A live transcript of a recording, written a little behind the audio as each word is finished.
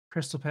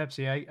Crystal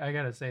Pepsi, I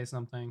gotta say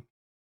something.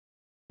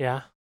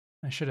 Yeah.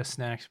 I should have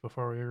snacked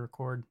before we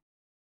record.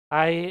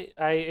 I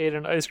ate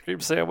an ice cream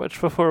sandwich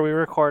before we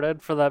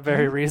recorded for that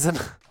very reason.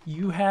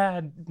 You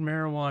had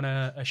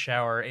marijuana, a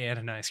shower, and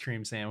an ice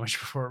cream sandwich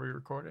before we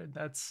recorded.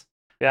 I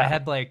Yeah.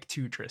 had like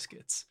 2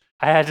 Triscuits.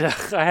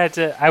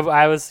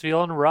 I was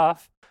feeling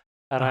rough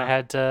and I Uh-huh.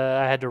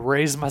 had to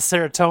raise my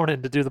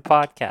serotonin to do the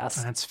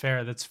podcast. That's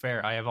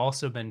fair. I have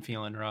also been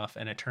feeling rough,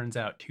 and it turns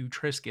out 2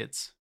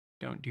 Triscuits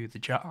don't do the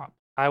job.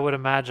 I would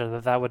imagine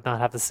that would not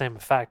have the same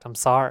effect. I'm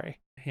sorry.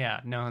 Yeah,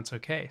 no, it's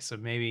okay. So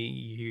maybe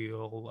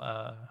you'll,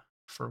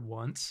 for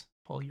once,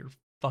 pull your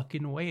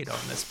fucking weight on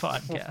this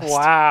podcast.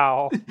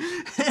 Wow.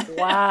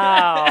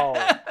 Wow.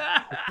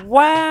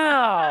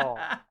 Wow.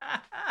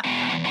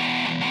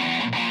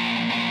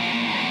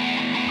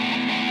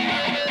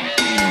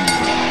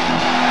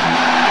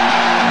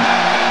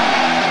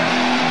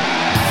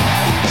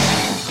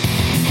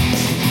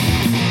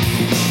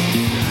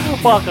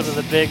 Welcome to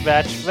the Big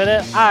Match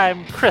Minute.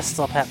 I'm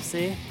Crystal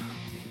Pepsi.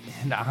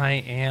 And I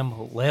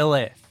am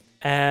Lilith.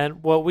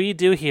 And what we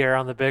do here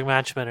on the Big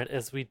Match Minute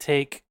is we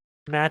take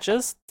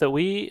matches that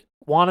we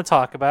want to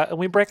talk about and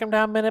we break them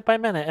down minute by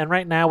minute. And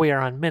right now we are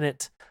on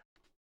minute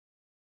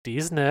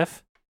 19,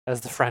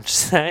 as the French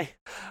say,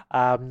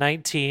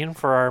 19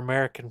 for our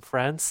American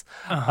friends,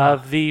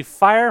 of the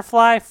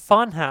Firefly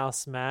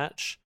Funhouse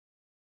match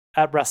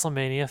at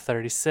WrestleMania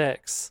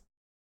 36.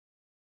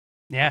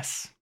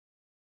 Yes.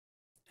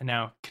 And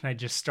now, can I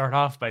just start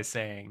off by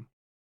saying,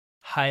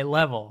 high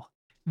level,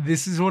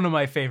 this is one of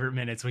my favorite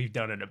minutes we've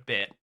done in a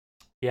bit.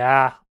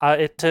 Yeah,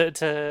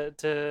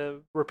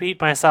 to repeat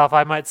myself,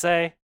 I might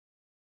say,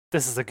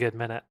 this is a good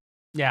minute.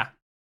 Yeah.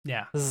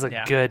 This is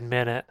a good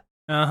minute.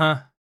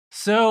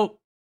 So,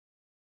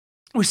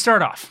 we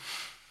start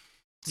off.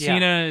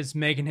 Cena is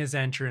making his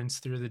entrance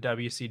through the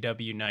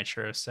WCW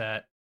Nitro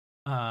set.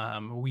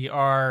 We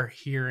are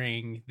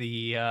hearing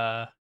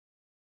the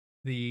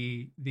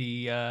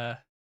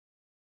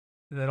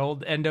that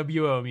old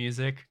NWO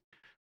music.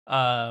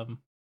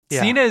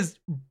 Cena's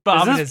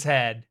bobbing his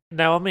head.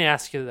 Now let me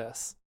ask you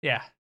this.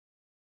 Yeah.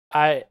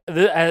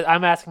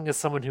 I'm asking as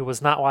someone who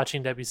was not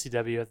watching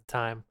WCW at the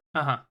time,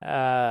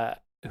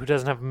 who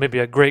doesn't have maybe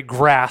a great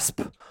grasp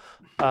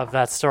of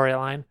that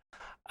storyline,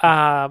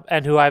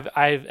 and who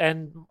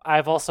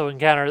I've also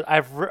encountered.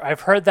 I've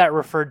heard that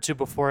referred to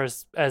before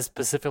as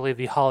specifically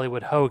the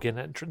Hollywood Hogan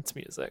entrance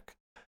music.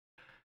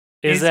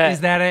 Is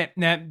that it?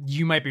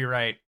 You might be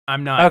right.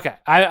 I'm not. Okay,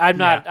 I'm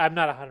not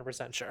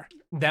 100% sure.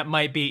 That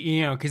might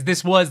be, because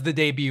this was the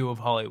debut of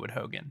Hollywood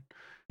Hogan.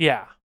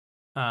 Yeah.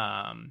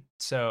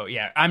 So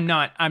yeah, I'm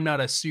not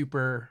a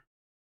super.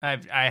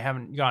 I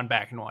haven't gone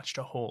back and watched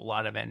a whole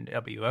lot of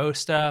NWO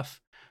stuff.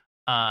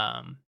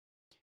 At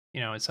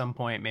some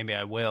point maybe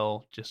I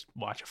will just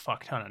watch a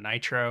fuck ton of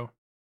Nitro.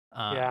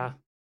 Yeah.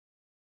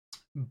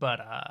 But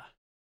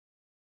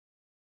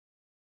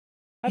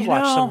I'd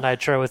watch some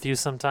Nitro with you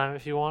sometime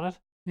if you wanted.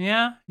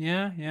 Yeah.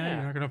 You're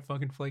not gonna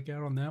fucking flake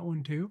out on that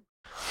one too.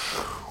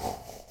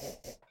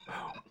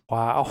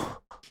 Wow.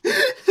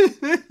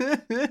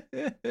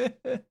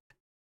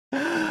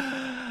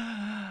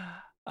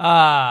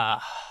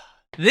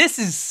 This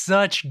is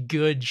such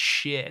good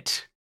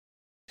shit.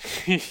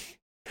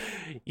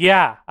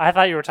 Yeah, I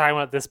thought you were talking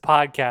about this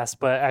podcast,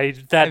 but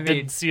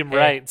didn't seem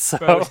right. So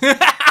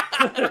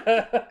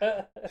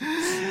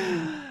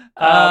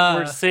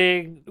we're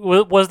seeing.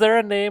 Was there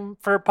a name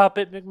for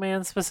Puppet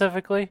McMahon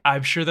specifically?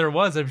 I'm sure there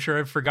was. I'm sure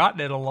I've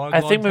forgotten it a long.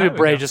 I think maybe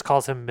Bray ago. Just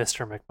calls him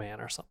Mr. McMahon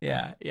or something.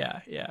 Yeah,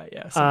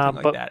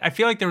 something like that. I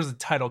feel like there was a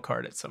title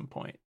card at some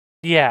point.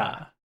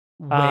 Yeah.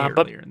 Way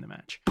earlier in the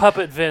match.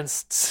 Puppet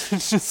Vince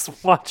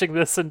just watching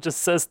this and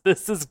just says,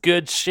 "This is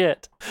good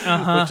shit,"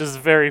 which is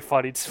very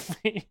funny to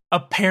me.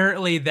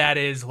 Apparently, that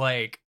is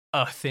like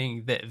a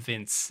thing that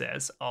Vince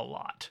says a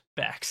lot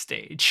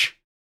backstage.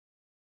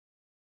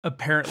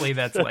 Apparently,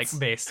 that's like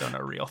based on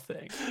a real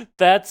thing.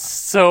 That's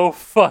so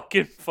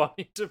fucking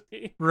funny to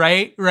me.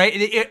 Right?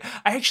 I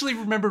actually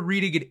remember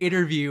reading an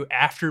interview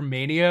after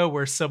Mania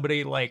where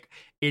somebody like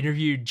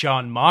interviewed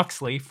John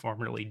Moxley,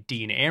 formerly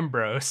Dean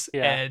Ambrose,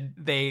 and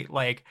they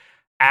like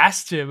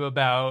asked him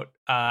about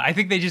I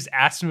think they just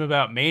asked him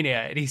about Mania,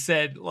 and he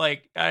said,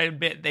 like, I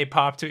admit they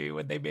popped to me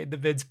when they made the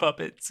Vince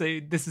puppet say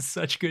this is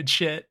such good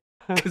shit.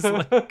 Because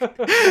like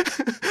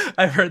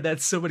I've heard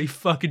that so many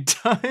fucking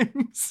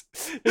times.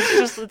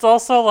 It's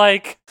also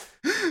like,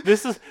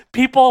 this is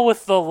people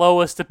with the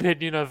lowest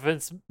opinion of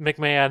Vince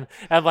McMahon,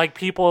 and like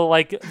people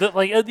like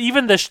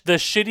even the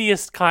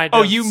shittiest kind of.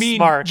 Oh, you mean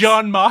smarts.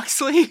 John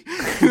Moxley,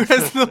 who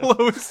has the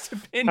lowest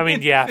opinion? I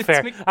mean, yeah,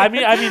 fair. McMahon. I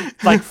mean,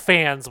 like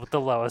fans with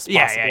the lowest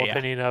possible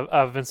opinion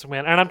of Vince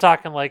McMahon, and I'm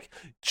talking like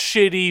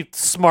shitty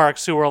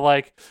smarks who are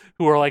like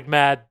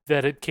mad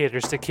that it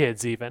caters to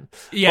kids, even.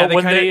 Yeah,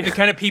 the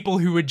kind of people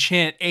who would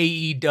chant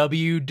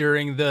AEW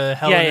during the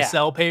Hell in a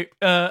Cell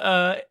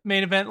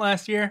main event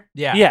last year.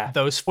 Yeah,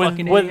 those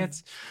fucking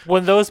idiots.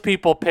 When those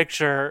people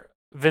picture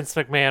Vince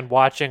McMahon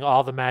watching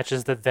all the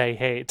matches that they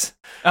hate.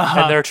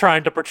 Uh-huh. And they're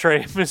trying to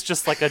portray him as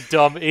just like a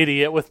dumb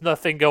idiot with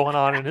nothing going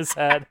on in his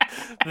head.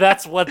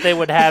 That's what they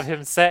would have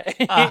him say.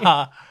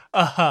 Uh-huh.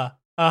 Uh-huh.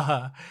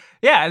 Uh-huh.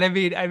 Yeah, and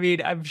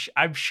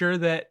I'm sure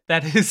that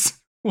is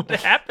what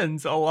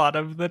happens a lot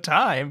of the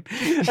time.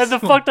 And the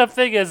fucked up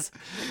thing is,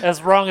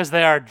 as wrong as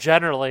they are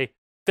generally,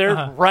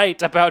 they're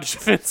right about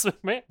Vince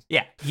McMahon.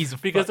 Yeah,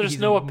 because there's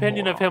no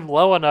opinion of him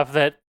low enough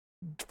that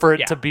for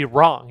it to be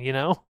wrong, you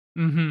know?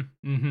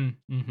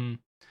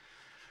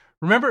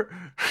 Remember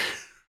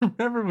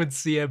when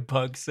CM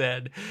Punk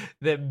said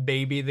that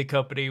maybe the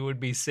company would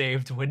be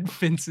saved when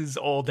Vince's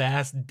old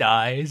ass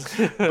dies,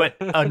 but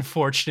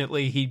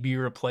unfortunately he'd be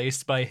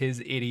replaced by his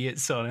idiot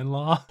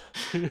son-in-law?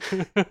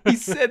 He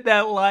said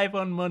that live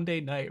on Monday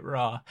Night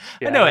Raw.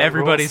 Yeah, I know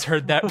everybody's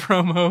heard that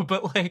promo,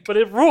 but but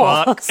it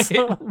rules.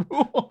 It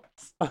rules.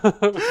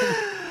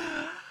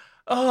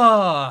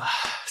 Oh,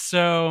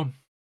 so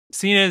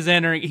Cena's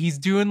entering. He's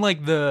doing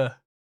like the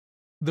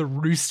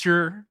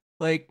rooster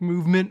like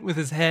movement with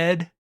his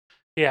head.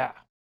 Yeah.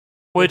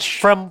 Which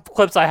from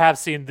clips I have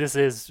seen, this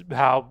is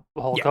how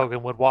Hulk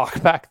Hogan would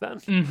walk back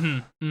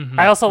then.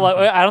 I also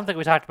I don't think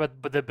we talked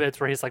about the bits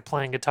where he's like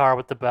playing guitar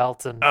with the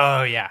belt and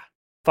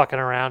fucking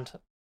around.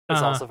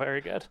 It's also very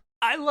good.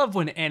 I love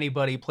when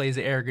anybody plays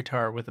air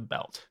guitar with a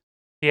belt.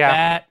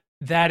 Yeah.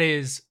 That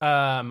is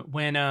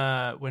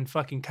when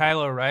fucking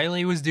Kyle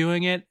O'Reilly was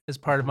doing it as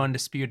part of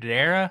Undisputed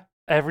Era.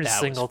 Every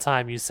single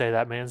time you say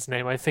that man's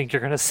name, I think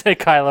you're gonna say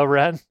Kylo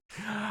Ren.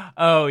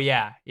 Oh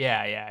yeah.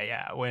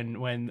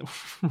 When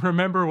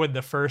remember when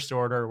the First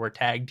Order were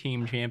tag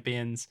team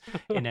champions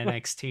in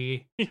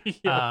NXT?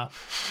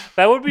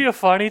 That would be a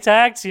funny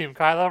tag team,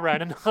 Kylo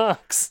Ren and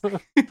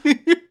Hux.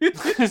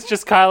 It's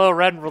just Kylo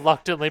Ren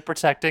reluctantly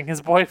protecting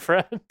his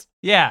boyfriend.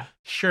 Yeah,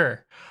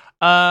 sure.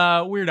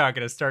 We're not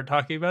going to start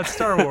talking about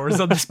Star Wars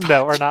on this podcast.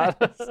 No, we're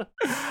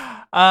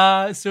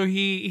not. So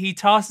he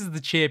tosses the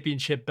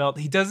championship belt.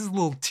 He does his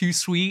little too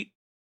sweet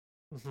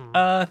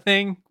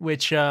thing,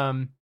 which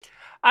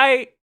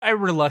I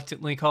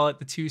reluctantly call it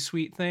the too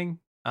sweet thing.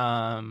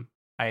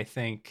 I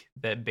think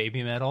that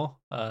Baby Metal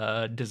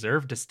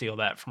deserved to steal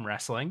that from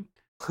wrestling.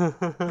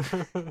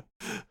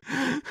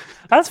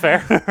 That's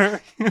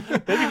fair.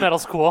 Baby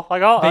Metal's cool.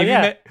 Like,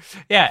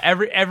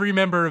 every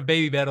member of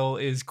Baby Metal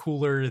is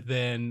cooler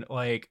than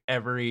like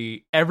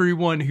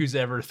everyone who's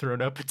ever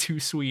thrown up a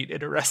too sweet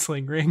in a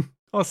wrestling ring.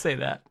 I'll say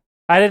that.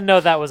 I didn't know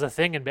that was a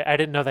thing, and I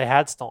didn't know they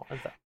had stolen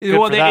it.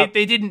 Well,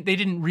 they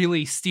didn't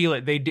really steal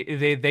it.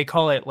 They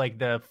call it like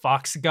the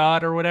Fox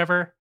God or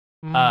whatever.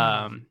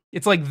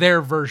 It's like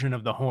their version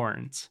of the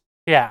horns.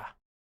 Yeah.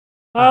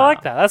 I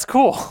like that. That's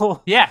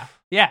cool. Yeah.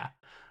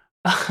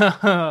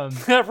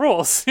 That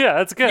rules. Yeah,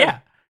 that's good.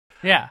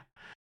 Yeah.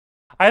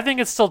 I think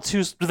it's still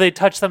too. Do they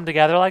touch them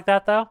together like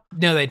that though?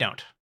 No, they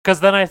don't. Because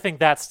then I think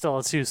that's still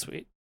a too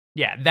sweet.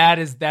 Yeah, that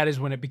is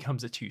when it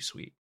becomes a too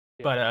sweet.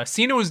 Yeah. But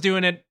Cena was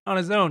doing it on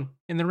his own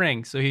in the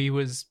ring, so he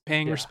was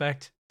paying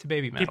respect to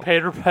Baby Metal. He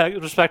paid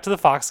respect to the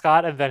Fox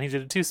God, and then he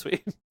did a too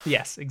sweet.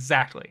 Yes,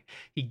 exactly.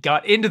 He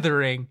got into the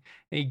ring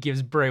and he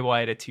gives Bray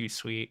Wyatt a too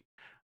sweet,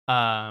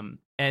 and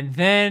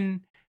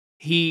then.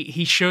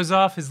 He shows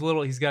off his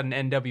little. He's got an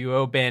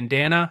NWO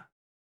bandana.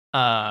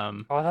 I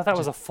thought that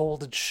was a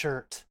folded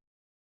shirt.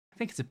 I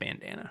think it's a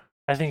bandana.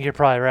 I think you're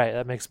probably right.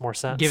 That makes more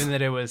sense. Given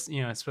that it was,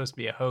 it's supposed to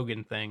be a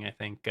Hogan thing. I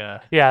think. Yeah,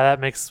 that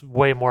makes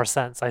way more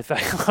sense. I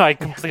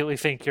completely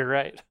think you're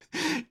right.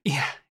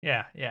 Yeah.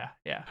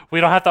 We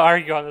don't have to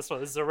argue on this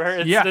one. This is a rare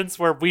instance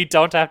where we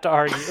don't have to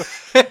argue.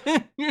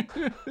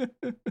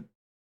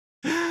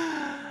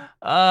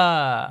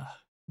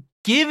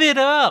 Give it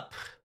up.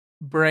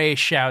 Bray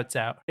shouts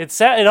out.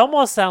 It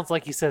almost sounds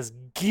like he says,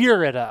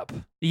 "Gear it up."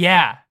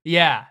 Yeah.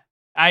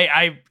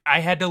 I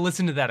had to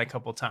listen to that a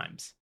couple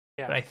times.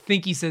 Yeah. But I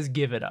think he says,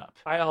 "Give it up."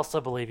 I also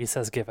believe he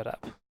says, "Give it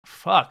up."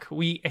 Fuck.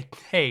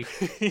 Hey,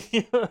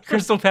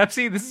 Crystal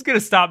Pepsi, this is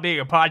gonna stop being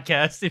a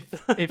podcast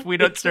if we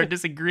don't start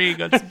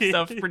disagreeing on some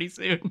stuff pretty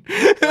soon. All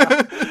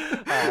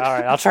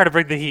right. I'll try to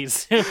bring the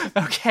heat.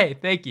 Okay.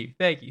 Thank you.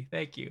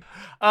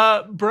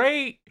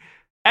 Bray,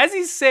 as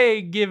he's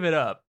saying, "Give it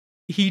up."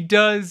 He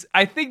does.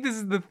 I think this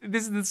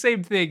is the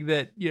same thing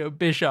that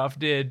Bischoff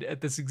did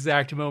at this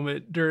exact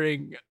moment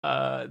during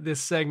this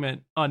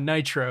segment on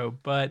Nitro.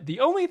 But the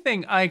only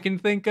thing I can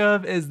think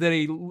of is that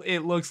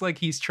it looks like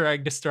he's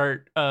trying to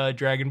start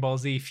Dragon Ball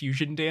Z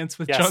fusion dance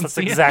with John Cena. That's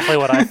exactly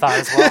what I thought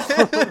as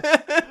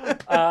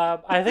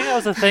well. I think that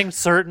was a thing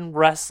certain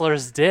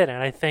wrestlers did,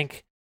 and I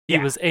think he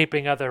was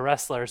aping other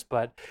wrestlers.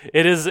 But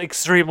it is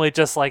extremely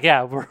just like,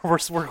 we're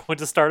going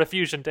to start a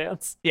fusion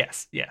dance.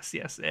 Yes,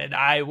 and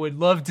I would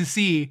love to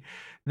see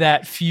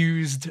that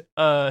fused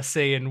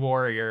Saiyan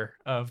warrior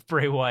of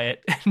Bray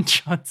Wyatt and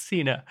John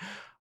Cena.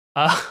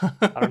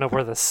 I don't know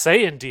where the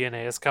Saiyan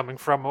DNA is coming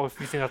from, or if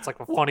you think that's like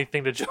a funny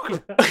thing to joke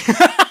about.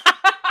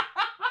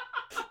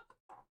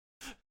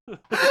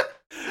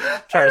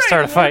 Try to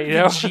start a fight,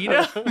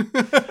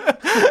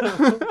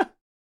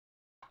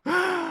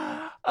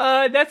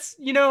 That's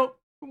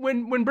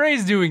when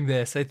Bray's doing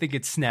this, I think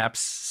it snaps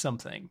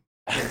something.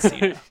 than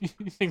Cena. You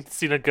think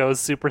Cena goes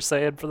Super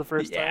Saiyan for the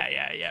first time?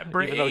 Yeah.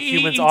 Even though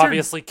humans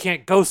obviously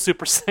can't go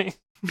Super Saiyan.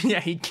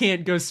 Yeah, he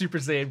can't go Super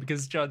Saiyan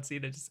because John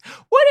Cena just...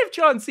 What if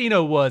John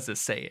Cena was a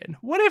Saiyan?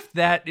 What if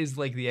that is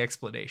like the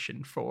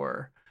explanation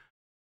for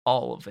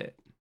all of it?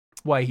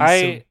 Why he's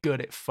so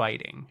good at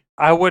fighting?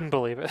 I wouldn't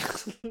believe it.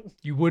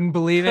 You wouldn't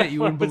believe it?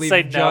 You wouldn't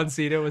believe John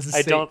Cena was a Saiyan?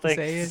 I don't think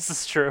this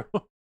is true.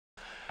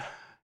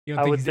 You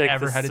don't think he's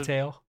ever had a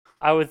tail?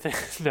 I would think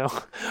no.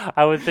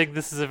 I would think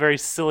this is a very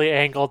silly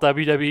angle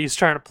WWE's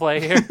trying to play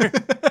here.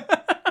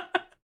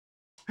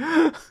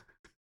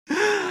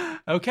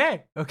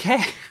 Okay.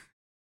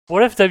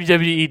 What if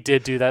WWE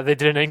did do that? They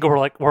did an angle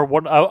where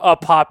a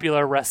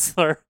popular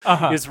wrestler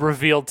is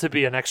revealed to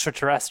be an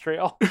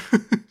extraterrestrial.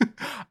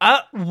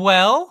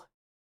 Well,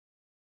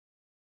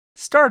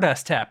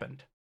 Stardust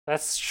happened.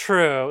 That's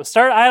true.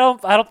 I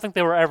don't think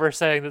they were ever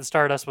saying that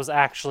Stardust was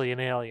actually an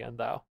alien,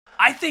 though.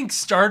 I think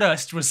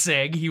Stardust was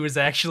saying he was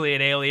actually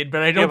an alien,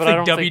 but I don't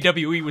think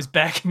WWE was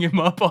backing him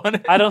up on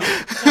it. I don't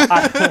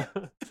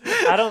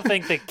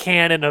think the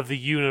canon of the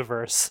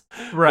universe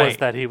was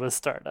that he was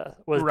Stardust.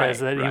 He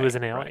was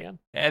an alien.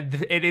 Right.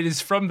 And it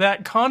is from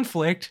that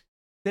conflict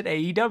that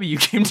AEW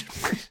came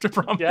to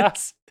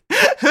prominence.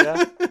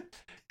 Yeah.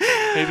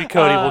 Maybe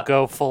Cody will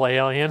go full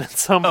alien at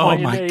some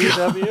point in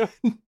AEW.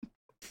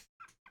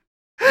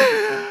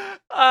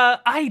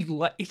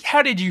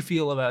 How did you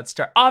feel about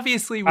Star?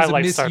 Obviously, it was a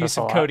misuse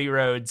of Cody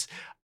Rhodes,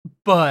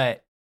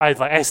 but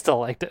I still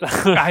liked it.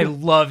 I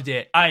loved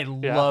it. I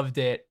loved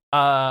it.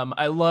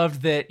 I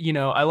loved that.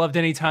 I loved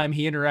any time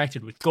he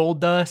interacted with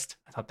Goldust.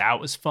 I thought that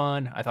was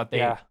fun. I thought they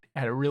had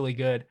a really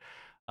good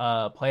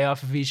play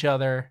off of each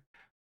other.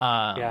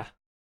 I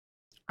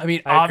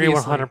mean, I agree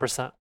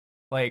 100%.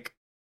 Like,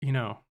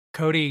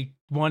 Cody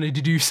wanted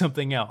to do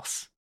something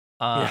else,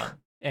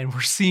 and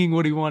we're seeing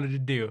what he wanted to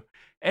do,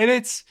 and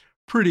it's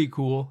pretty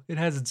cool. It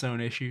has its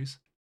own issues.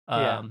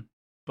 But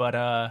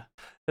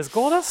is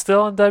Goldust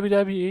still in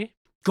WWE?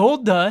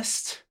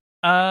 Goldust,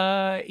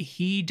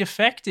 he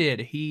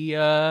defected. He's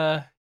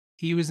I've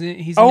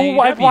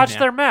watched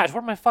their match.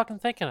 What am I fucking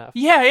thinking of?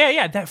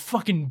 Yeah. That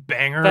fucking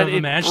banger of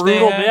a match.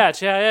 Brutal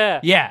match. Yeah.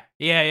 Yeah.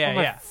 What am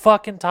I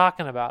fucking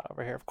talking about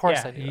over here? Of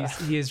course I do.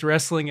 He is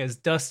wrestling as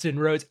Dustin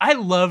Rhodes. I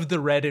love the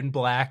red and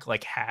black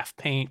like half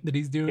paint that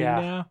he's doing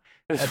now.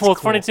 It's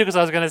funny too because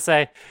I was gonna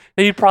say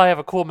he'd probably have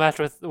a cool match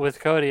with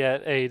Cody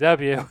at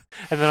AEW,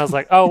 and then I was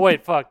like, oh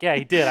wait, fuck yeah,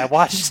 he did. I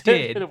watched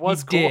it. And it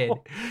was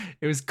cool.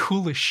 It was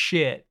cool as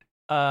shit.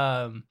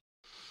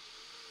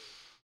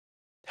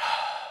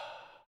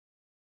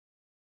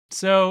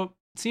 So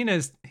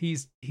Cena's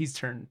he's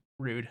turned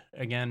rude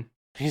again.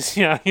 He's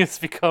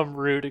become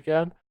rude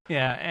again.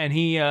 Yeah, and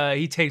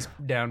he takes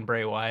down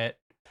Bray Wyatt.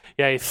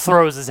 Yeah, he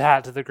throws his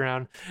hat to the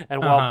ground,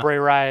 and while Bray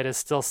Wyatt is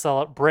still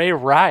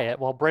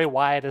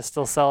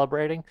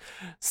celebrating,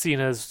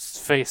 Cena's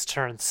face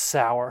turns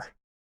sour.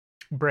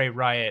 Bray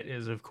Wyatt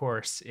is, of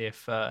course,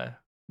 if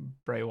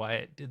Bray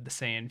Wyatt did the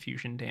Saiyan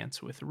fusion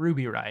dance with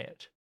Ruby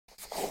Riott.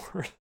 Of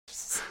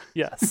course.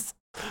 Yes.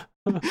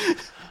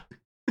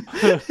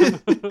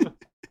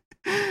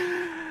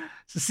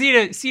 So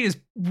Cena's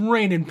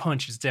raining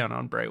punches down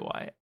on Bray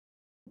Wyatt.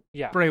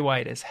 Yeah, Bray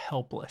Wyatt is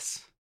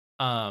helpless.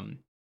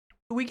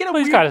 We get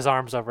he's got his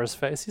arms over his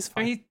face. He's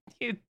fine.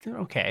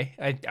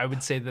 Okay, I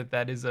would say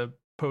that is a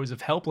pose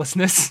of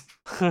helplessness.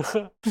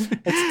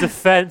 It's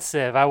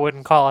defensive. I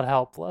wouldn't call it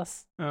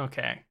helpless.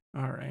 Okay,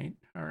 all right.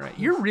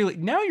 You're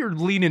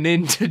leaning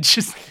into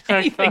just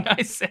anything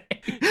I say.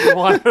 You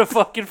want to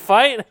fucking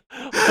fight?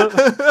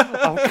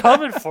 I'm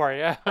coming for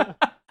you.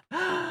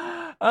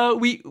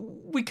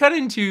 We cut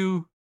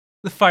into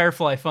the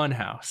Firefly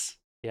Funhouse.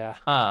 Yeah.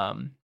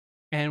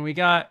 And we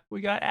got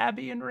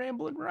Abby and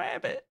Ramblin'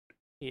 Rabbit.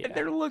 Yeah. And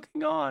they're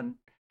looking on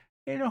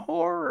in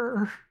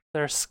horror.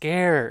 They're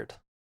scared.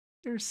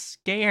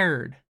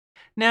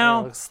 Now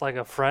it looks like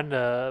a friend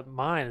of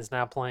mine is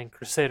now playing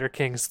Crusader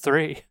Kings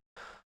 3.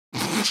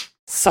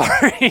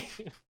 Sorry.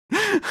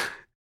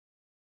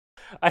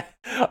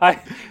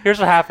 Here's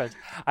what happened.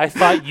 I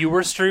thought you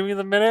were streaming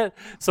the minute,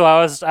 so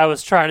I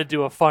was trying to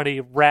do a funny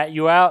rat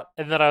you out,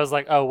 and then I was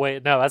like, oh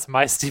wait, no, that's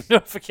my Steam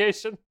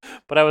notification.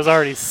 But I was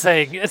already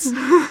saying it.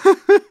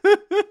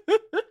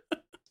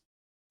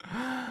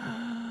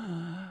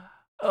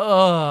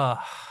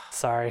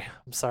 Sorry.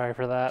 I'm sorry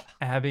for that.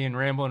 Abby and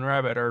Ramblin'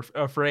 Rabbit are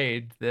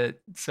afraid that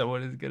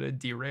someone is gonna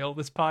derail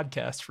this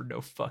podcast for no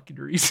fucking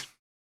reason.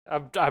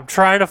 I'm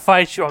trying to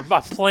fight you. I'm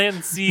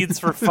planting seeds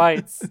for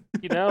fights.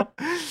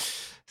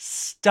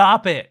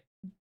 Stop it.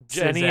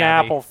 Jenny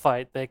Apple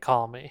fight, they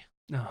call me.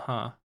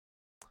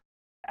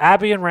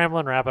 Abby and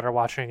Ramblin' Rabbit are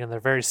watching, and they're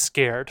very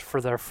scared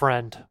for their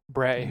friend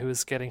Bray, who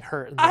is getting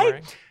hurt in the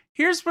ring.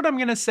 Here's what I'm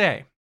gonna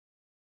say.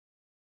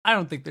 I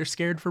don't think they're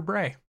scared for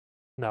Bray.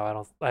 No, I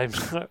don't.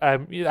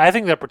 I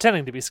think they're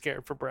pretending to be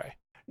scared for Bray.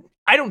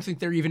 I don't think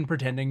they're even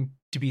pretending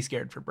to be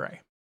scared for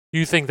Bray.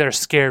 You think they're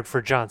scared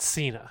for John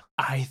Cena?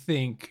 I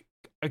think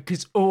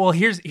because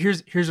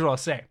here's what I'll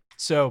say.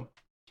 So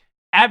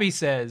Abby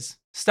says,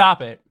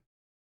 "Stop it."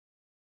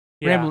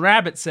 Yeah. Ramblin'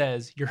 Rabbit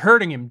says, "You're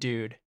hurting him,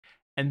 dude."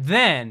 And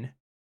then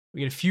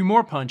we get a few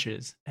more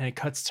punches, and it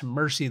cuts to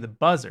Mercy the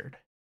Buzzard.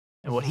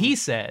 And what he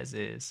says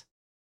is,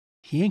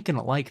 he ain't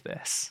gonna like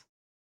this.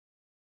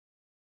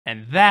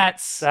 And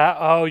that's that.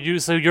 Oh,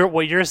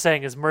 what you're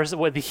saying is Mercy.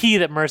 What the he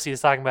that Mercy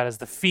is talking about is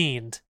the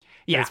Fiend.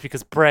 Yeah, it's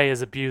because Bray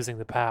is abusing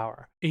the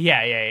power.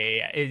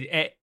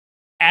 Yeah.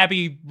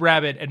 Abby,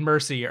 Rabbit, and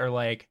Mercy are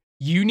like,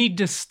 you need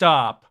to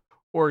stop,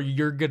 or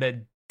you're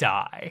gonna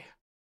die.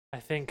 I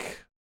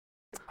think.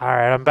 All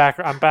right, I'm back.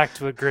 I'm back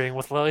to agreeing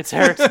with Lily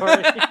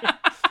territory.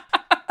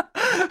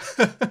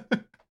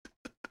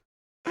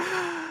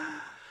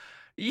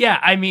 Yeah,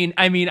 I mean,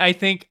 I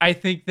think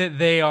that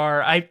they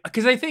are. I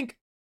think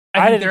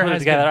didn't put it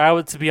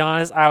together. To be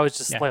honest, I was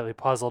just slightly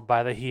puzzled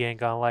by the "he ain't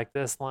gonna like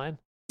this" line.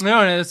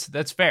 No,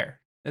 that's fair.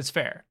 That's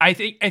fair. I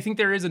think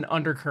there is an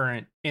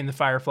undercurrent in the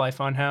Firefly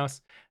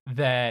Funhouse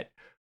that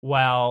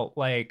while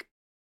like,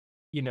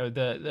 you know,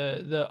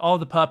 the all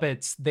the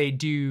puppets, they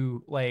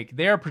do like,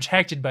 they are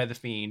protected by the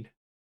Fiend,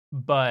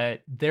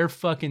 but they're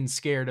fucking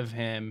scared of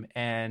him.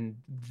 And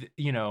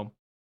you know,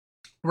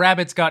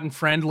 Rabbit's gotten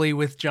friendly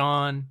with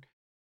John,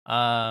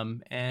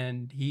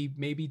 and he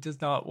maybe does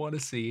not want to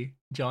see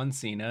John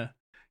Cena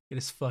get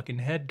his fucking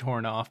head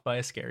torn off by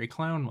a scary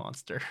clown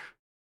monster.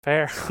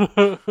 Fair.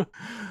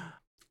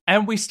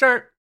 And we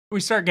start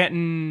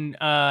getting,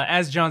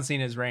 as John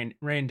Cena's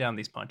rained down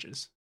these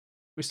punches,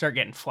 we start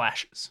getting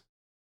flashes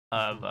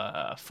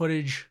of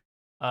footage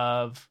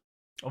of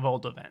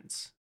old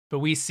events. But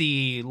we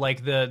see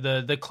like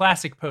the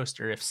classic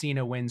poster, if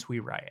Cena wins, we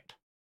riot.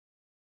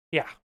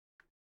 Yeah.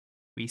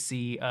 We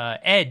see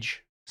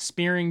Edge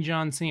spearing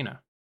John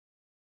Cena.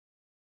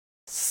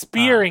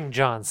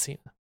 John Cena.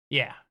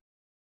 Yeah.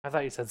 I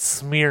thought you said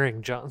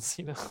smearing John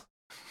Cena.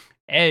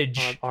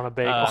 Edge on a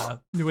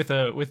bagel with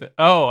a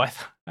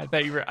I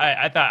thought you were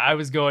I thought I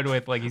was going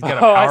with like he's got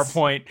a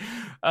PowerPoint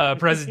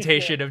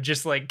presentation of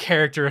just like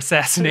character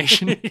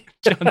assassination.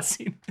 John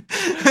Cena.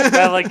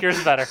 I like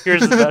yours better.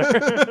 Yours is better.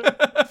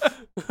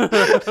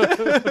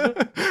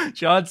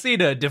 John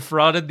Cena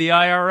defrauded the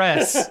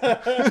IRS.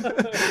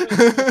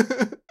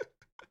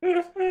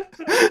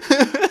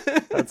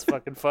 That's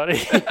fucking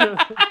funny.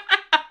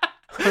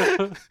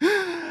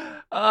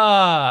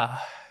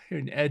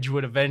 And Edge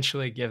would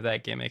eventually give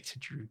that gimmick to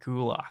Drew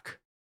Gulak.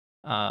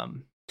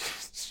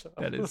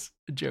 That is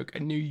a joke I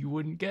knew you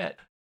wouldn't get,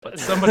 but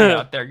somebody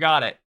out there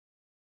got it.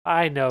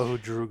 I know who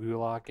Drew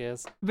Gulak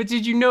is. But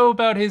did you know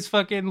about his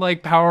fucking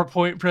like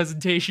PowerPoint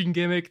presentation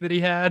gimmick that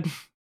he had?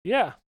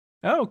 Yeah.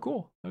 Oh,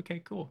 cool. Okay,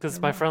 cool. Because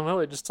my friend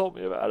Lily just told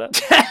me about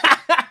it.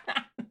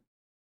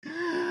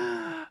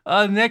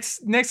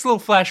 Next little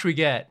flash we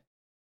get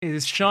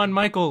is Shawn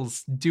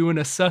Michaels doing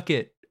a suck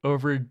it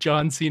over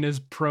John Cena's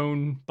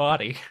prone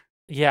body.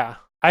 Yeah.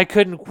 I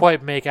couldn't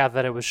quite make out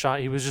that it was Shawn.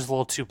 He was just a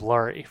little too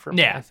blurry for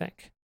me, I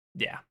think.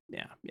 Yeah.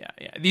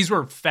 These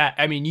were fat.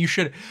 I mean, you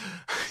should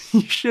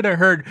have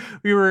heard.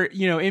 We were,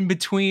 in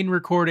between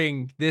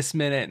recording this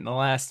minute and the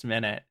last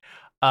minute.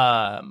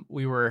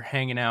 We were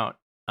hanging out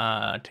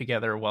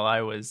together while I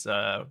was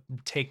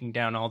taking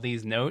down all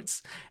these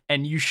notes,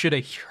 and you should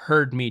have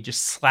heard me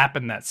just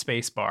slapping that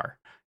space bar.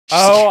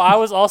 Oh, I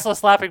was also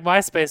slapping my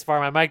space bar.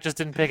 My mic just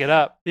didn't pick it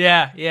up.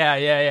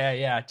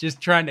 Yeah.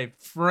 Just trying to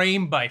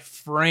frame by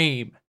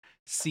frame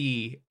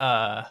see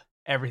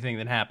everything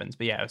that happens.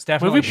 But yeah, it's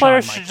definitely movie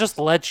players should just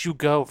let you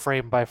go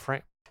frame by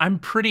frame. I'm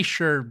pretty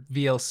sure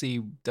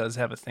VLC does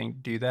have a thing to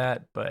do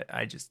that, but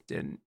I just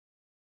didn't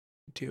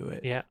do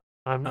it. Yeah,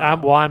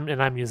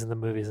 I'm using the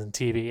Movies and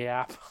TV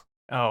app.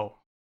 Oh,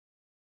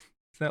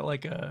 is that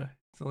like a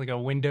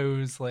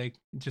Windows like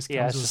just comes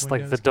it's with just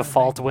Windows like the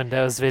default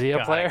Windows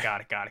video player.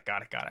 Got it.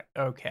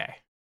 Okay.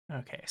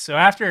 So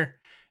after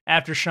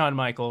Shawn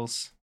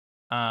Michaels,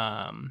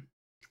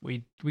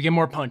 we get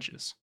more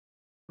punches.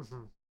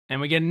 Mm-hmm. And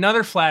we get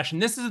another flash,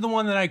 and this is the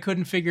one that I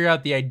couldn't figure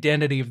out the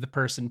identity of the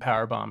person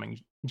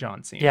powerbombing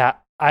John Cena. Yeah,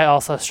 I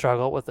also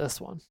struggle with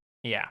this one.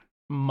 Yeah.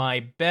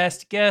 My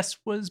best guess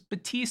was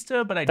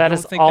Batista, but I don't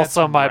think that's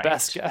also my right.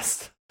 best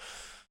guess.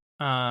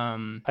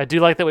 I do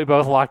like that we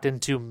both locked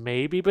into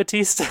maybe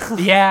Batista.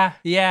 Yeah.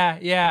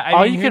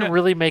 All you can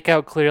really make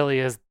out clearly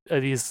is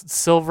these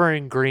silver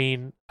and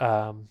green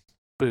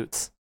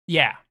boots.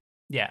 Yeah,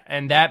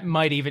 and that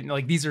might even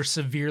like these are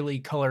severely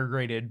color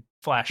graded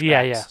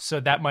flashbacks. Yeah. So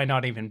that might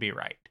not even be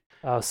right.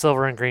 Oh,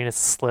 silver and green is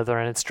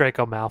Slytherin. It's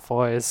Draco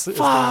Malfoy.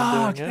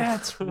 Fuck,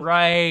 that's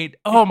right.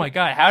 Oh my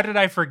god, how did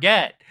I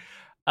forget?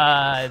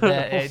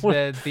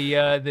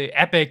 The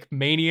epic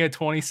Mania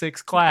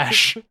 26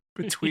 clash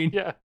between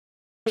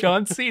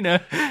John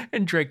Cena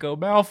and Draco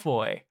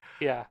Malfoy.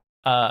 Yeah.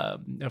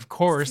 Of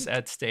course,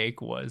 at stake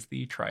was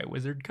the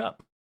Triwizard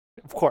Cup.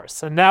 Of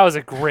course, and now is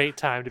a great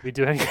time to be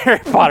doing Harry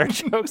Potter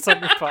jokes on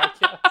your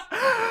podcast.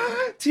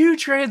 Two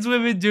trans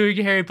women doing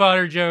Harry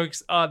Potter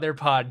jokes on their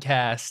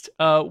podcast.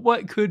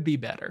 What could be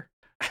better?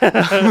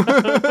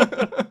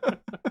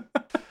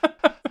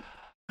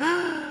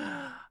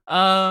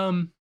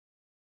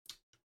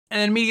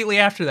 And immediately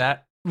after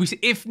that,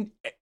 if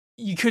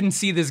you couldn't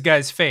see this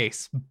guy's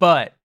face,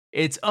 but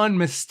it's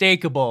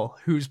unmistakable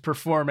who's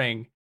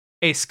performing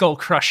a skull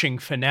crushing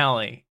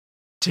finale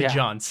to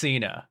John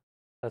Cena.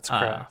 That's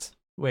correct.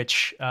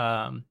 Which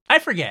I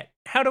forget.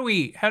 How do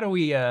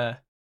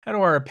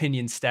our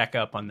opinions stack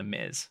up on the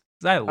Miz?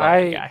 'Cause I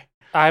love the guy.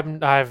 I'm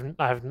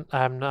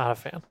not a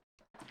fan.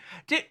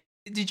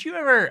 Did you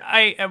ever?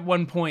 I at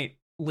one point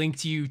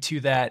linked you to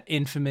that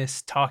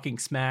infamous Talking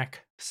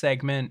Smack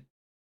segment.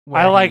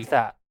 I liked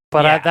that,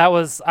 but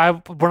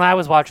when I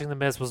was watching the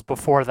Miz was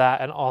before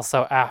that, and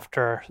also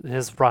after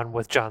his run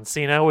with John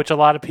Cena, which a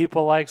lot of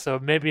people like. So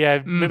maybe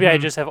I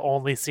just have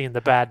only seen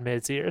the bad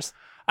Miz years.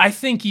 I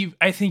think you've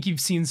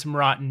seen some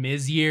rotten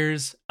Miz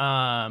years.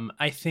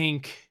 I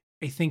think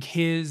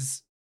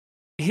his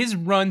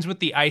runs with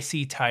the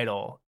IC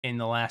title in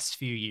the last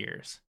few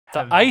years.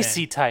 The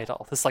IC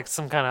title. It's like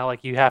some kind of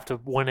like you have to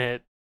win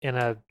it in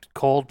a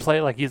cold play.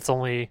 Like it's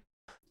only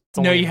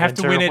no, you have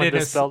to win it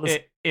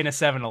in a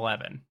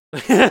 7-Eleven.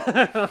 It's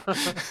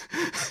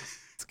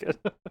good.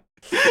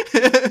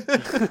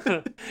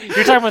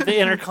 You're talking about the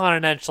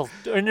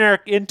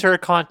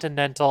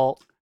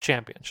Intercontinental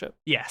Championship.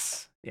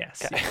 Yes.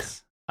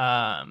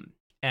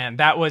 And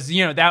that was,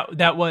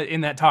 that was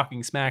in that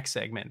Talking Smack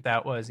segment.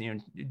 That was,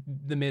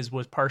 the Miz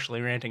was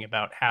partially ranting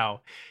about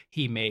how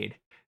he made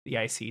the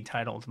IC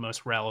title the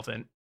most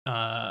relevant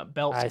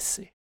belt. I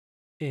see.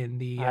 In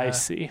the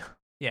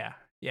Yeah.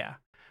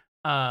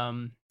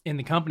 In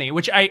the company,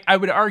 which I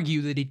would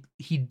argue that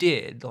he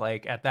did.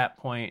 Like at that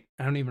point,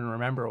 I don't even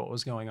remember what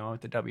was going on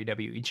with the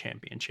WWE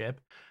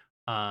Championship.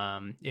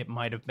 It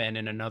might have been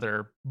in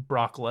another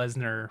Brock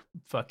Lesnar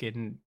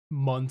fucking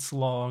months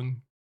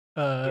long.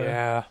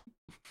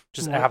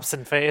 Just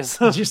absent phase.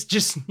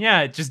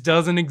 it just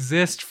doesn't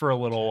exist for a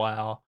little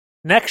while.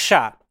 Next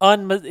shot,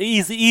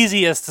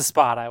 easiest to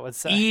spot, I would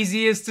say.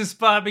 Easiest to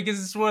spot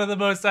because it's one of the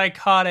most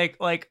iconic.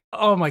 Like,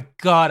 oh my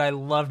god, I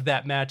loved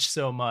that match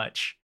so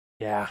much.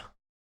 Yeah.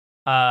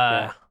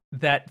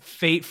 That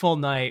fateful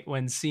night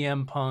when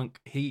CM Punk,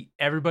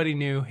 everybody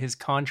knew his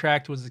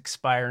contract was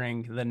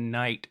expiring the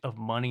night of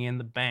Money in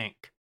the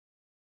Bank.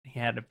 He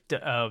had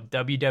a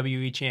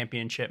WWE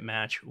Championship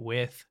match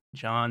with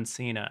John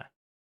Cena,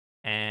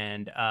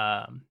 and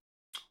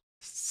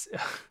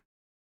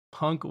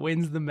Punk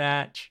wins the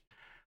match.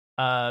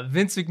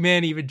 Vince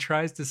McMahon even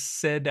tries to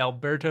send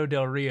Alberto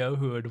Del Rio,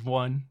 who had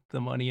won the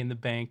Money in the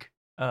Bank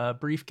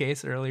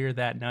briefcase earlier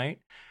that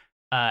night,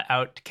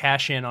 out to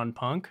cash in on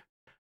Punk.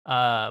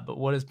 But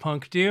what does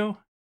Punk do?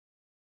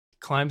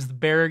 Climbs the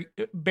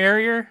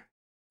barrier,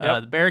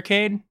 the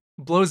barricade,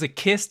 blows a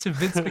kiss to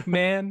Vince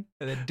McMahon,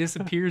 and then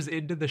disappears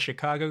into the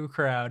Chicago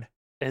crowd.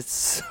 It's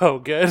so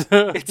good.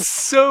 It's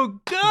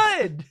so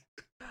good.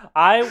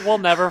 I will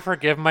never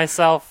forgive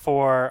myself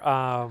for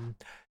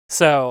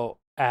so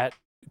at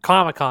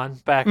Comic-Con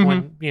back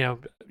when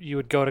you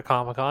would go to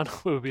Comic-Con,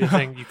 it would be a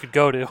thing you could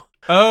go to.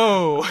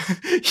 Oh,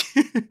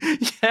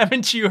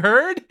 haven't you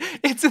heard?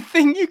 It's a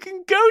thing you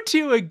can go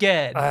to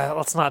again.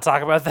 Let's not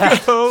talk about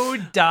that. Go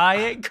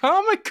die at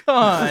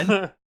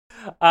Comic-Con.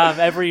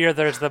 Every year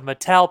there's the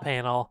Mattel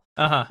panel,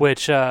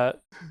 which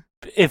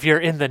if you're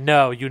in the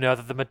know, you know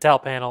that the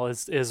Mattel panel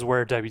is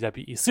where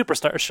WWE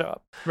superstars show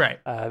up, right?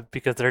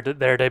 Because they're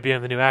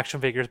debuting the new action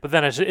figures. But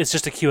then it's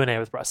just a Q&A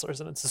with wrestlers,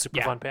 and it's a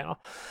super fun panel.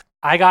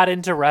 I got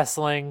into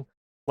wrestling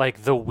I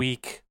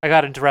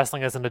got into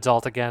wrestling as an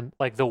adult again,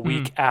 like the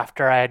week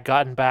after I had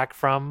gotten back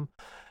from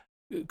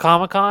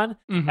Comic-Con,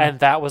 and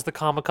that was the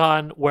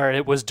Comic-Con where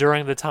it was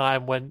during the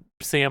time when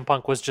CM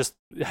Punk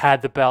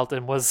had the belt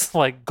and was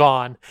like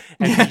gone,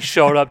 and he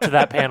showed up to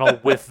that panel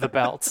with the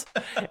belt,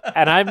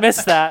 and I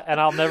missed that, and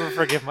I'll never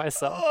forgive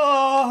myself.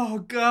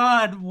 Oh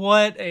God,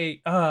 what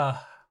a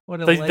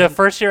the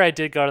first year I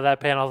did go to that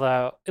panel,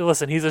 though.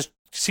 Listen,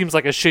 seems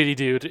like a shitty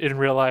dude in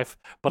real life,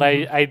 but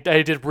I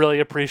did really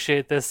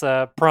appreciate this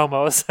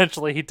promo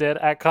essentially he did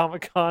at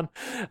Comic-Con.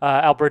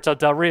 Alberto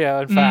Del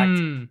Rio, in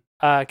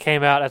fact,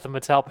 came out at the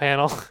Mattel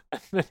panel,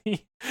 and then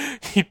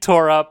he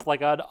tore up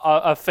like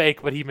a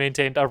fake, but he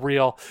maintained a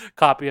real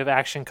copy of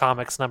Action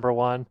Comics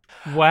 #1.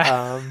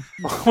 Wow.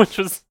 Which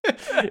was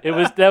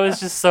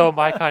just so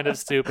my kind of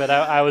stupid.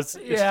 I was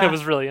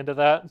really into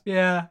that.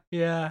 Yeah.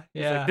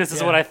 Like, this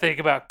is what I think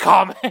about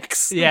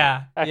comics.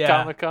 Yeah. At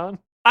Comic-Con.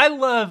 I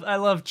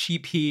love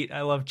cheap heat.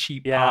 I love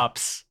cheap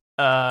pops.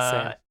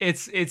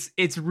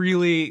 It's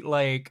really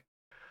like,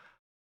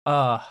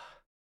 I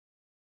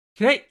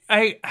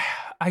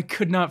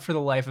could not for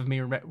the life of me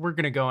remember. We're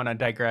gonna go on a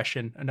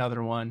digression,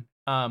 another one.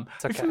 Are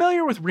you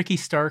familiar with Ricky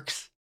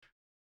Starks?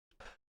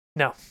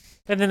 No,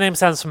 and the name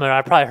sounds familiar.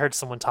 I probably heard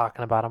someone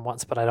talking about him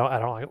once, but I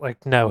don't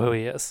like know who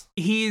he is.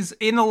 He's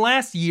in the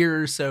last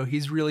year or so.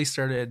 He's really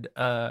started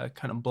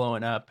kind of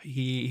blowing up.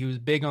 He was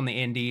big on the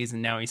indies,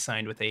 and now he's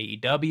signed with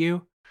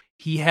AEW.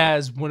 He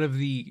has one of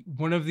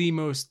the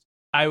most,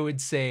 I would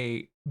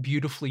say,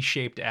 beautifully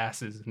shaped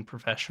asses in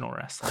professional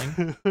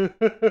wrestling.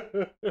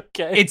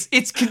 Okay,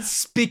 it's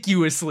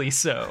conspicuously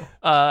so.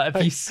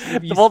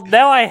 Well,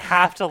 now I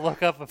have to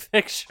look up a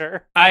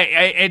picture.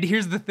 And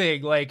here's the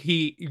thing, like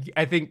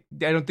I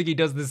don't think he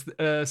does this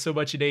so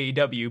much in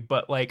AEW,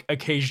 but like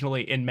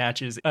occasionally in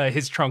matches,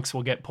 his trunks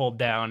will get pulled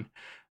down.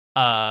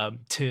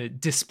 to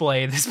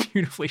display this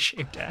beautifully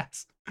shaped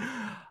ass.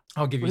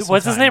 I'll give you some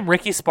What's time. his name?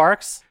 Ricky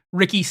Sparks?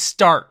 Ricky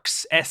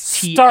Starks.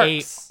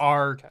 Starks.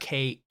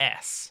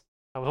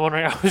 I was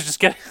wondering, I was just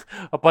getting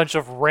a bunch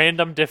of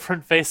random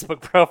different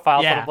Facebook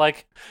profiles. Yeah. And I'm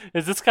like,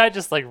 is this guy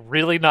just like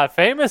really not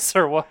famous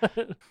or what?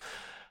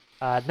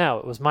 No,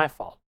 it was my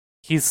fault.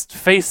 He's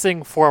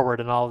facing forward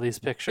in all of these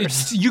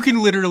pictures. You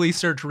can literally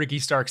search Ricky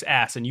Starks'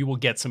 ass and you will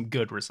get some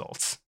good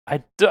results.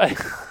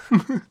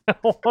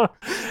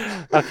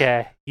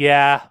 Okay,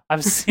 yeah,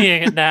 I'm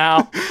seeing it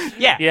now.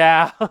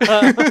 Yeah.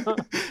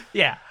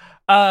 Yeah.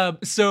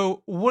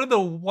 So one of the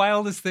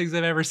wildest things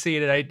I've ever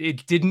seen, and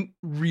it didn't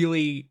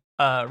really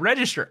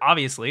register,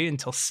 obviously,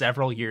 until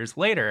several years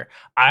later.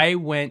 I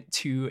went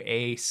to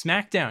a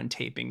SmackDown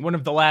taping, one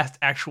of the last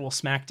actual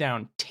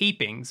SmackDown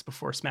tapings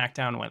before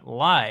SmackDown went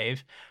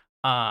live,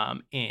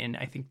 in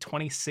I think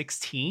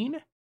 2016,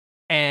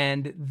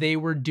 and they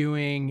were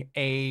doing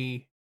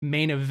a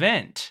main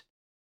event,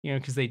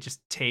 because they just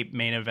tape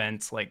main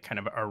events like kind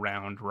of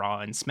around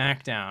Raw and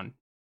SmackDown.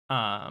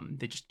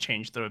 They just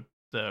changed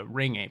the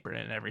ring apron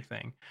and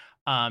everything.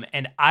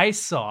 And I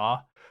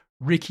saw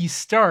Ricky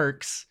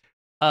Starks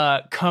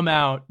come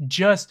out.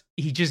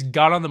 He just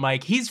got on the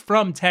mic. He's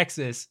from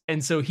Texas,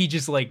 and so he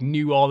just like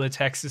knew all the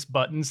Texas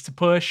buttons to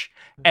push,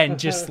 and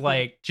just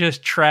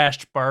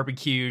trashed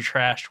barbecue,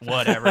 trashed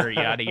whatever,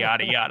 yada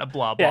yada yada,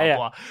 blah blah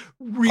blah.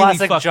 Really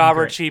classic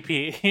jobber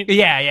cheapy.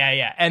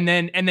 Yeah. And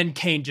then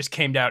Kane just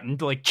came out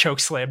and like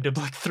chokeslammed him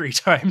like 3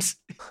 times.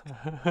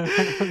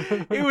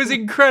 It was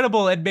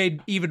incredible, and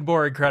made even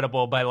more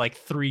incredible by like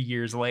 3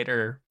 years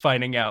later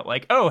finding out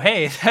like, oh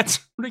hey, that's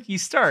Ricky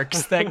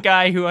Starks, that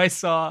guy who I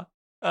saw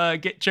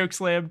get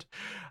chokeslammed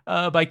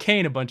by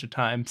Kane a bunch of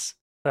times.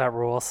 That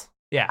rules.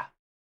 Yeah.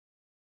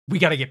 We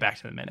got to get back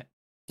to the minute.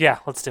 Yeah,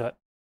 let's do it.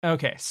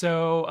 Okay,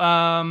 so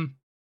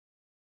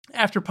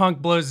after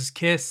Punk blows his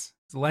kiss,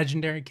 his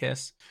legendary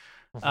kiss,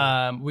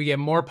 we get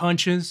more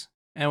punches,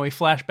 and we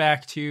flash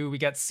back to, we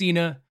got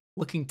Cena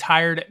looking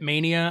tired at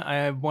Mania.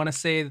 I want to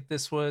say that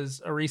this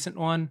was a recent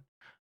one.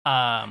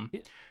 You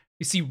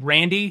see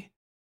Randy.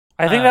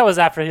 I think that was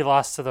after he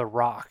lost to The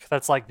Rock.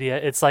 That's like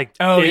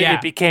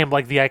it became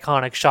like the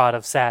iconic shot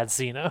of sad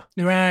Cena.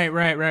 Right.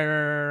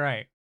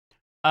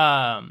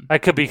 I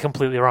could be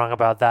completely wrong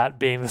about that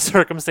being the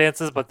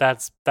circumstances, but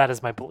that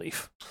is my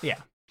belief.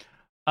 Yeah.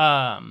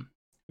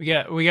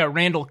 We got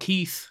Randall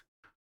Keith.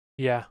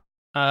 Yeah.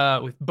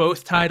 With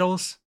both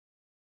titles.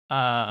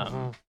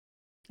 I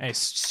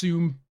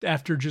assume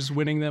after just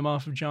winning them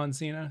off of John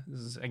Cena.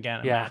 This is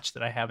again a match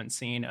that I haven't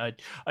seen. A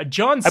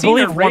John Cena. I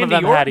believe one of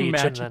them Orton had each,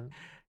 match. and then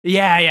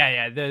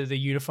Yeah. The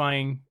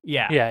unifying.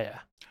 Yeah.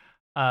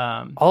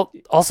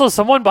 Also,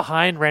 someone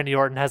behind Randy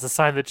Orton has a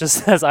sign that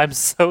just says, "I'm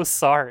so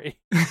sorry."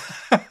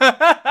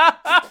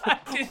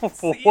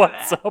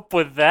 What's up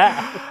with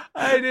that?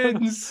 I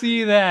didn't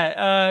see that.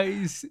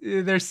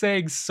 They're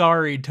saying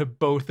sorry to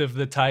both of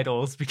the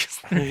titles because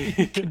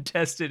they're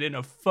contested in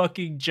a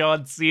fucking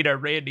John Cena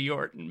Randy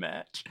Orton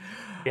match.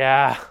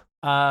 Yeah.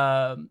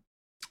 And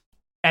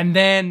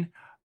then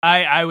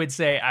I would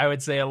say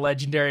a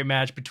legendary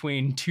match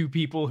between two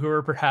people who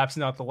are perhaps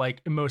not the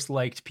most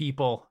liked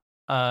people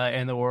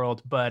in the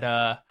world,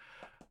 but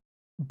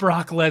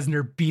Brock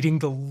Lesnar beating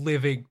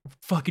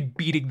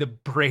the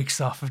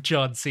brakes off of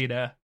John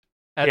Cena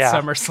at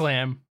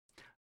SummerSlam,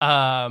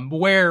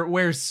 where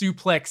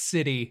Suplex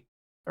City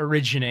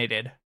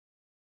originated.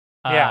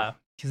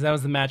 Because that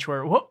was the match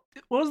where what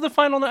was the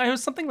final night? It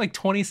was something like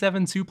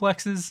 27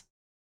 suplexes.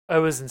 It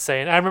was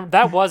insane. I remember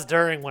that was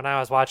during when I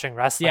was watching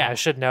wrestling. Yeah. I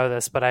should know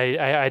this, but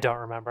I don't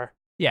remember.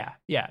 Yeah.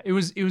 It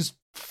was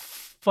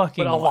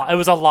fucking a lot. It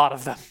was a lot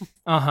of them.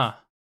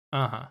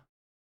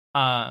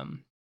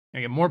 I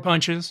get more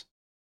punches.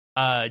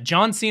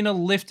 John Cena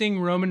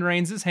lifting Roman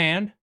Reigns'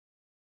 hand.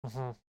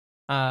 Mm-hmm.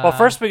 Well,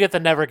 first we get the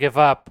Never Give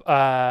Up.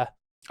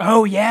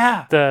 Oh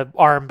yeah, the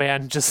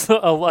armband, just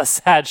a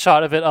sad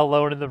shot of it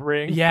alone in the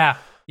ring. Yeah.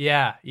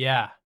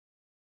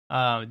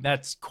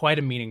 That's quite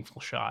a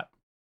meaningful shot.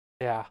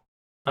 Yeah,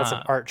 that's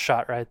an art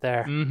shot right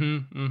there.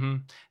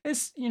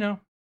 It's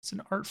it's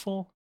an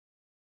artful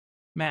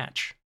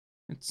match.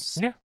 It's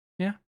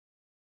yeah.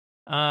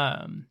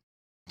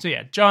 So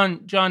yeah,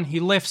 John he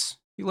lifts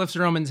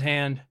Roman's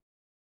hand.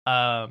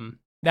 I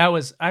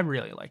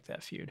really like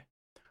that feud.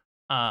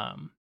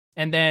 And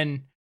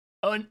then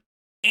an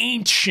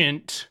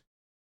ancient,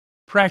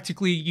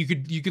 practically you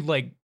could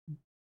like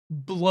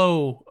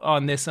blow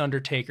on this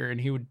Undertaker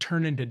and he would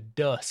turn into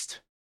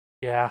dust.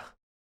 Yeah.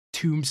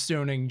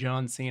 Tombstoning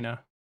John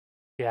Cena.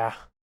 Yeah.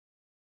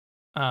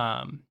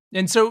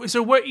 And so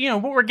what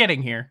what we're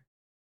getting here,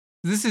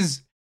 this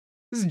is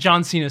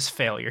John Cena's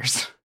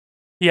failures.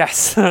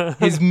 Yes.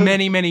 His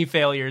many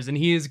failures, and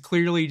he is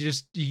clearly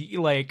just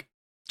like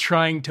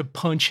trying to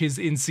punch his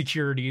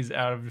insecurities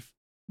out of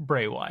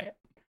Bray Wyatt.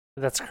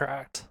 That's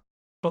correct.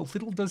 But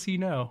little does he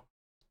know,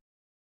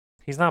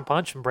 he's not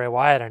punching Bray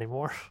Wyatt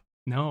anymore.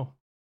 No.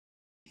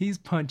 He's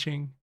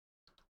punching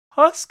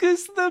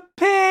Huskus the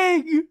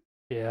Pig.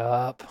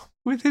 Yep.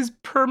 With his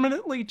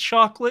permanently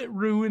chocolate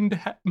ruined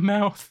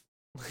mouth.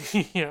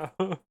 Yeah.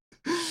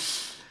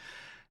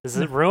 Is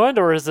it ruined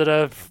or is it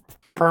a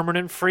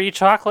permanent free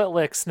chocolate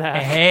lick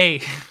snack?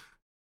 Hey,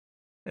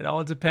 it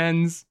all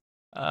depends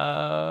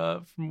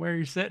from where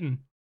you're sitting.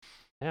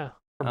 Yeah,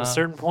 from a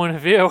certain point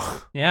of view.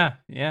 Yeah.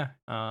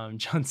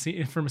 John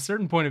Cena, from a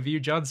certain point of view,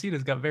 John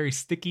Cena's got very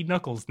sticky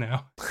knuckles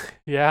now.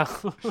 Yeah.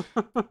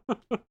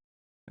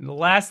 And the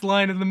last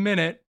line of the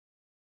minute,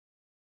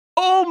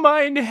 oh,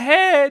 mine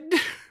head.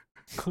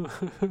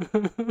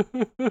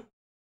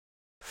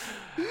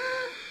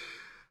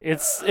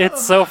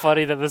 It's so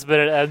funny that this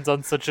minute ends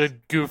on such a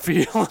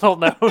goofy little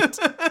note.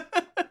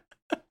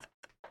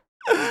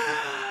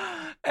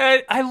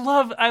 And I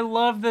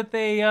love that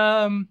they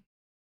I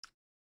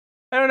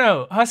don't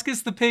know.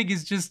 Huskus the pig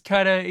is just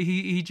kind of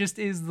he just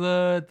is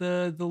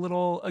the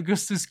little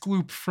Augustus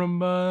Gloop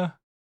from Willy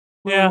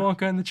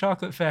Wonka and the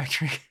Chocolate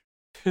Factory.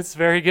 It's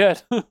very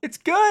good. It's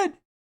good.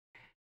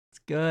 It's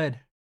good.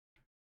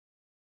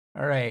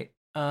 All right.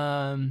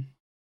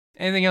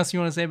 Anything else you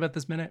want to say about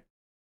this minute?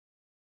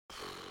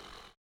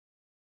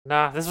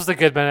 Nah, this was a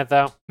good minute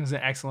though. It was an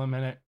excellent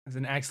minute. It was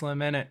an excellent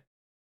minute.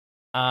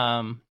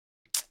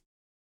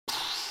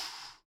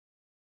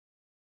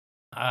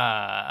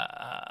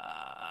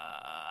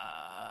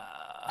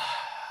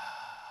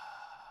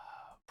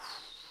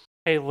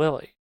 Hey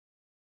Lily,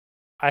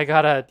 I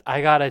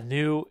got a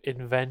new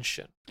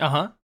invention.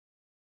 Uh-huh.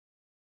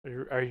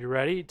 Are you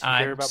ready to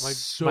hear about my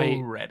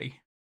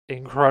ready.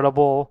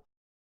 Incredible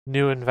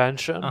new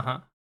invention? Uh-huh.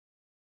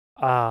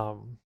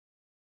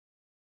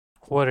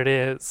 What it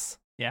is?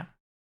 Yeah.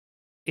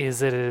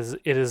 It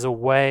is a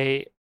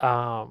way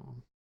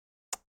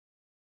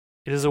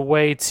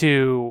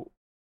to,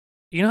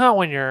 you know how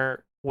when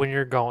you're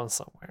going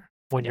somewhere,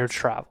 when you're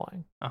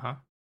traveling,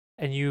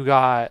 and you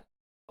got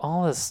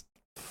all this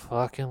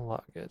fucking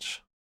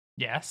luggage.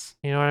 Yes.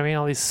 You know what I mean?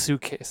 All these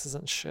suitcases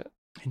and shit.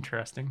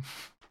 Interesting.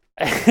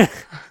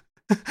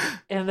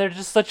 And they're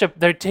just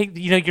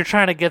you're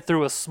trying to get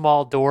through a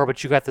small door,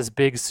 but you got this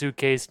big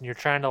suitcase and you're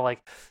trying to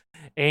like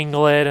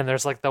angle it, and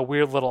there's like the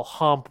weird little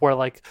hump where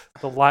like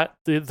the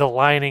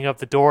lining of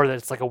the door,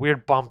 that's like a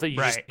weird bump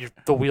that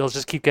the wheels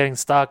just keep getting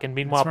stuck, and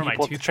meanwhile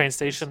people at the train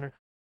station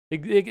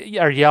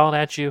are yelling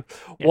at you.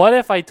 Yeah. What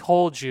if I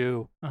told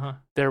you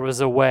there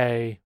was a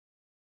way?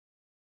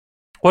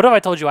 What if I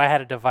told you I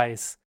had a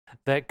device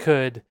that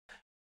could,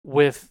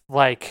 with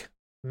like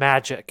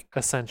magic,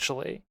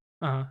 essentially,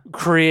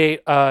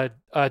 create a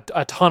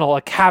tunnel,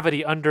 a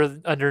cavity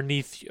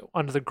underneath you,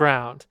 under the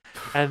ground,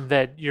 and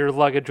that your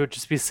luggage would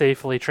just be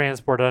safely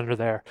transported under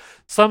there?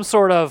 Some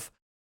sort of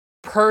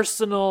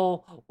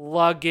personal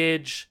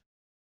luggage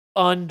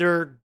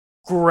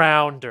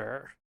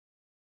undergrounder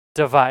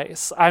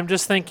device. I'm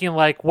just thinking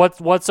like,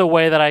 what's a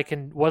way that I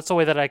can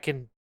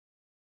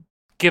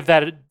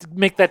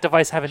make that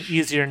device have an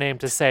easier name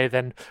to say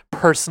than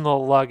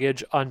personal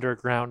luggage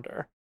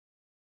undergrounder?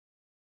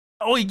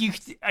 Oh,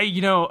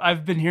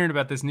 I've been hearing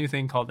about this new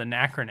thing called an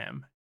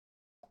acronym.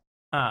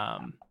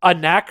 An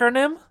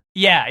acronym?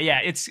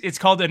 Yeah, it's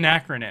called an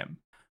acronym.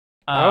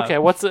 Okay,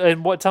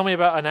 tell me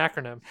about an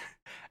acronym.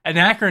 An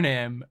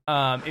acronym,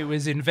 it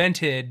was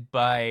invented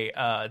by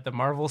the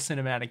Marvel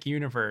Cinematic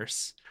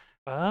Universe.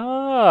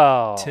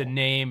 To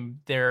name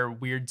their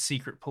weird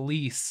secret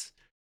police,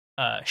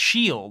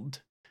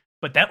 SHIELD.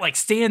 But that like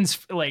stands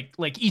like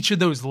each of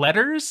those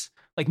letters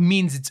like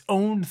means its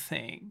own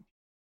thing.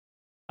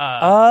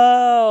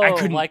 I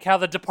couldn't, like how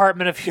the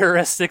Department of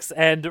Heuristics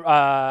and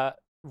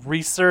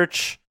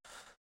Research,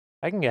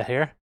 I can get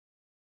here,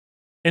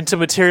 into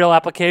material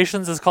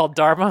applications is called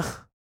Dharma.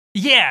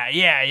 Yeah,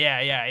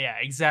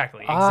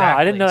 exactly.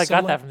 I didn't know I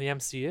got that from the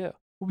MCU.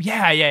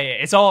 Yeah.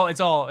 It's all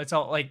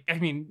like, I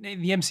mean,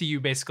 the MCU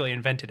basically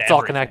invented everything. It's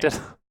all connected.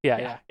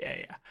 Yeah.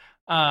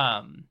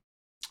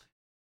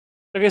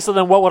 Okay, so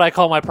then what would I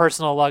call my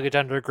personal luggage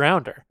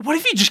undergrounder? What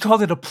if you just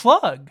called it a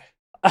plug?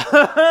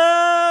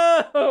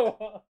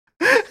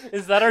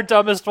 Is that our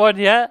dumbest one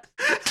yet?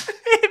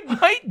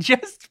 It might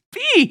just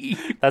be.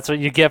 That's what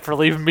you get for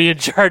leaving me in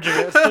charge of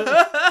it.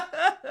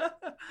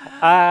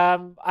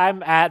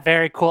 I'm at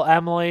Very Cool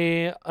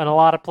Emily in a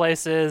lot of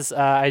places.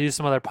 I do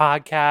some other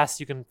podcasts.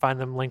 You can find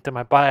them linked in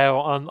my bio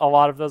on a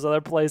lot of those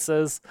other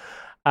places.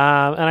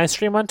 And I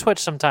stream on Twitch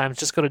sometimes.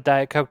 Just go to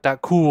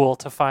dietcoke.cool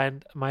to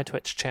find my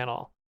Twitch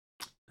channel.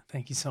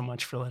 Thank you so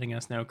much for letting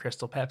us know,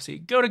 Crystal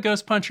Pepsi. Go to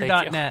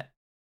ghostpuncher.net.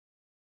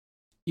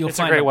 It's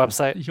a great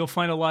website. You'll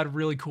find a lot of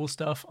really cool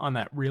stuff on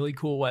that really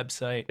cool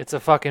website. It's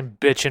a fucking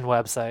bitchin'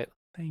 website.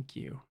 Thank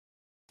you,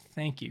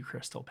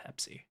 Crystal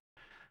Pepsi.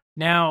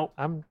 Now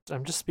I'm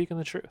just speaking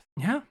the truth.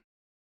 Yeah.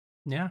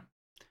 Now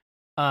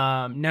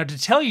to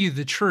tell you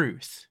the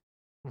truth,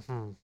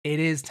 it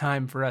is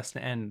time for us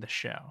to end the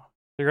show.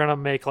 You're gonna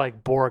make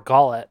like Boar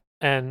Gullet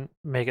and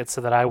make it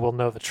so that I will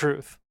know the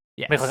truth.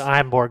 Yes. Make like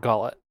I'm Boar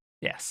Gullet.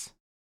 Yes.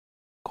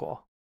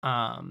 Cool.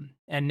 And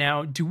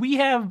now, do we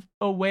have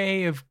a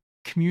way of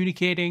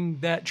communicating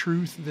that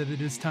truth that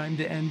it is time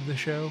to end the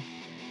show?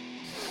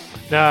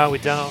 No, we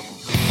don't.